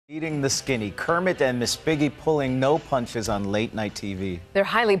Eating the skinny, Kermit and Miss Piggy pulling no punches on late-night TV. Their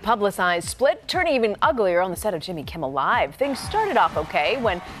highly publicized split turning even uglier on the set of Jimmy Kimmel Live. Things started off okay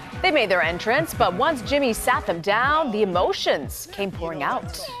when they made their entrance, but once Jimmy sat them down, the emotions came pouring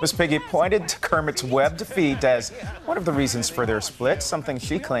out. Miss Piggy pointed to Kermit's webbed feet as one of the reasons for their split, something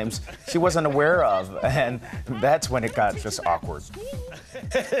she claims she wasn't aware of, and that's when it got just awkward.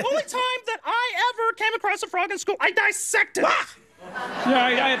 Only time that I ever came across a frog in school, I dissected it.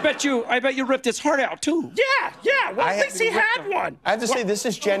 Yeah, I bet you ripped its heart out, too. Yeah. Well, at least he had one. I have to say, this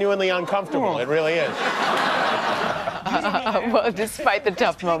is genuinely uncomfortable. It really is. Well, despite the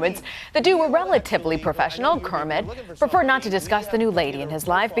tough moments, the two were relatively professional. Kermit preferred not to discuss the new lady in his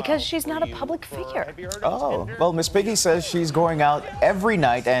life because she's not a public figure. Oh, well, Miss Piggy says she's going out every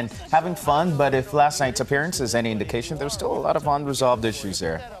night and having fun, but if last night's appearance is any indication, there's still a lot of unresolved issues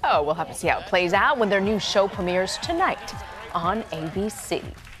there. Oh, we'll have to see how it plays out when their new show premieres tonight on ABC.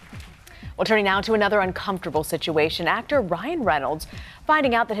 Well, turning now to another uncomfortable situation, actor Ryan Reynolds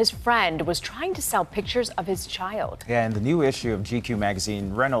finding out that his friend was trying to sell pictures of his child. Yeah, in the new issue of GQ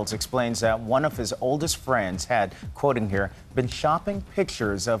magazine, Reynolds explains that one of his oldest friends had, quoting here, been shopping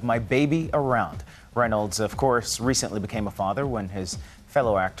pictures of my baby around. Reynolds, of course, recently became a father when his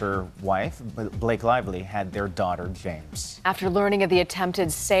fellow actor wife, Blake Lively, had their daughter, James. After learning of the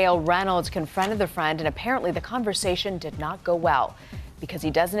attempted sale, Reynolds confronted the friend, and apparently the conversation did not go well because he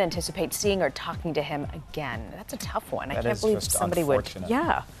doesn't anticipate seeing or talking to him again. That's a tough one. I can't believe somebody would.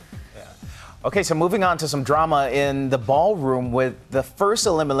 Yeah. Okay, so moving on to some drama in the ballroom with the first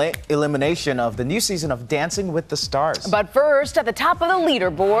elimination of the new season of Dancing with the Stars. But first, at the top of the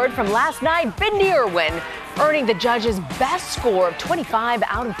leaderboard from last night, Bindi Irwin earning the judges' best score of 25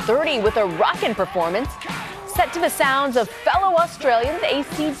 out of 30 with a rockin' performance set to the sounds of fellow Australians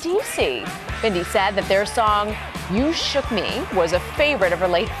AC/DC. Bindi said that their song You Shook Me was a favorite of her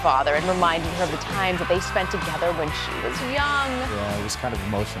late father and reminded her of the times that they spent together when she was young. Yeah, it was kind of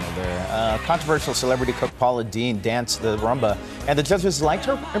emotional there. Controversial celebrity cook Paula Deen danced the rumba, and the judges liked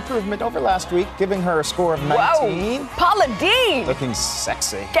her improvement over last week, giving her a score of 19. Whoa, Paula Deen! Looking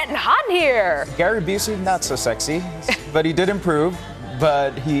sexy. Getting hot here. Gary Busey, not so sexy, but he did improve.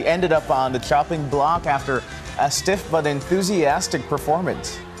 But he ended up on the chopping block after a stiff but enthusiastic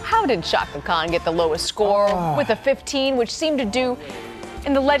performance. How did Shaka Khan get the lowest score with a 15, which seemed to do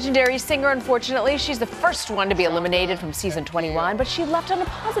in the legendary singer? Unfortunately, she's the first one to be eliminated from season 21, but she left on a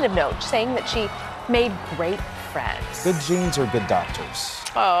positive note, saying that she made great friends. Good genes or good doctors?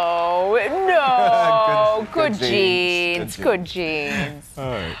 Oh, no. Good genes. Good genes.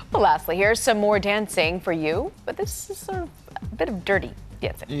 All right. Well, lastly, here's some more dancing for you, but this is sort of a bit of dirty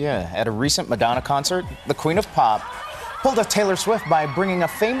dancing. Yeah, at a recent Madonna concert, the Queen of Pop pulled a Taylor Swift by bringing a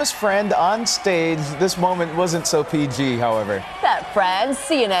famous friend on stage. This moment wasn't so PG, however. That friend,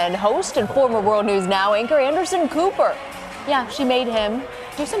 CNN host and former World News Now anchor Anderson Cooper. Yeah, she made him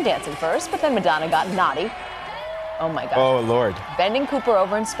do some dancing first, but then Madonna got naughty. Oh my God. Oh, Lord. Bending Cooper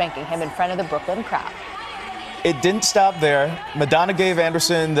over and spanking him in front of the Brooklyn crowd. It didn't stop there. Madonna gave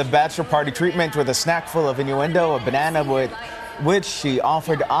Anderson the bachelor party treatment with a snack full of innuendo, a banana with which she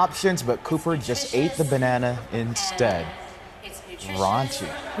offered options, but Cooper just ate the banana instead. Raunchy.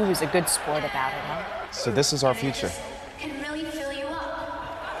 He was a good sport about it, huh? So this is our future.